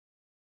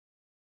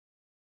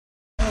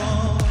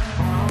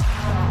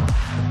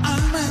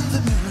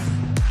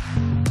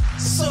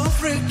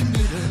freaking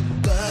bitter,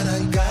 but I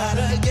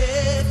gotta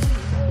get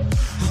through.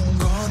 I'm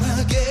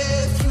gonna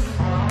get through.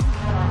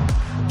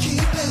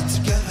 Keep it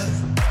together.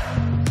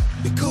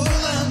 Be cool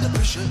under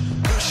pressure,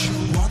 'cause she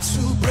wants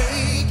to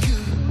break you.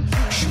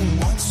 She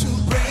wants to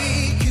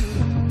break you.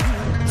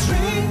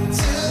 Drink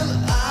till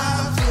I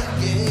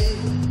forget.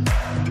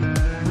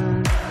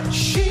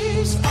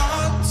 She's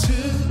on to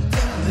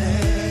the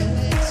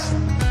next.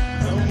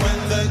 And when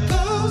the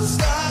ghosts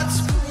start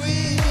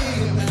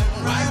screaming,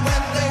 right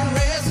when they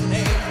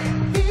resonate,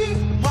 hear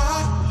my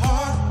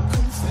heart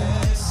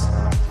confess.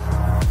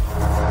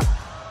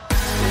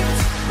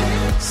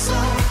 It's so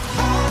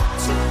hard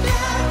to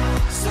get,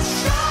 so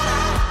shut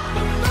up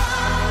and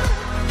run,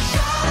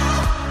 shut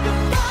up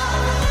and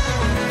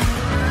run.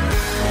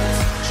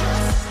 It's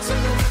just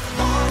too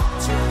hard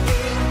to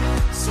hear,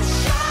 so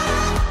shut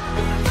up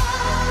and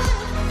run,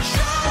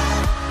 shut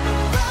up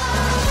and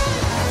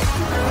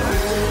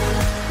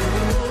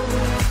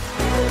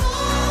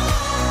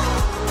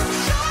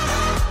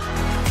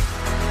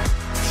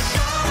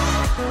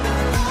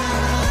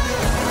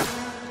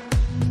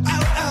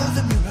out of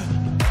the mirror.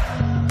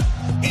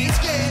 It's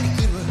getting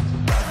clearer,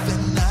 but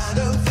then out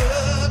of the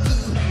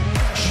blue,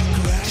 she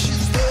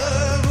crashes the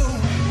room.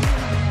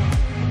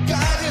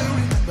 Gotta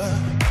remember,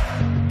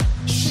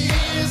 she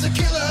is a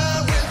killer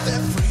with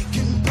that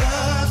freaking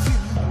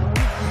perfume.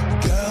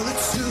 Girl,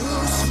 it's too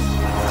soon.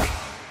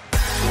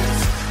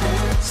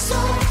 So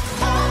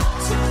hard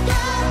to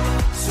get,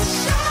 so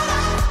shut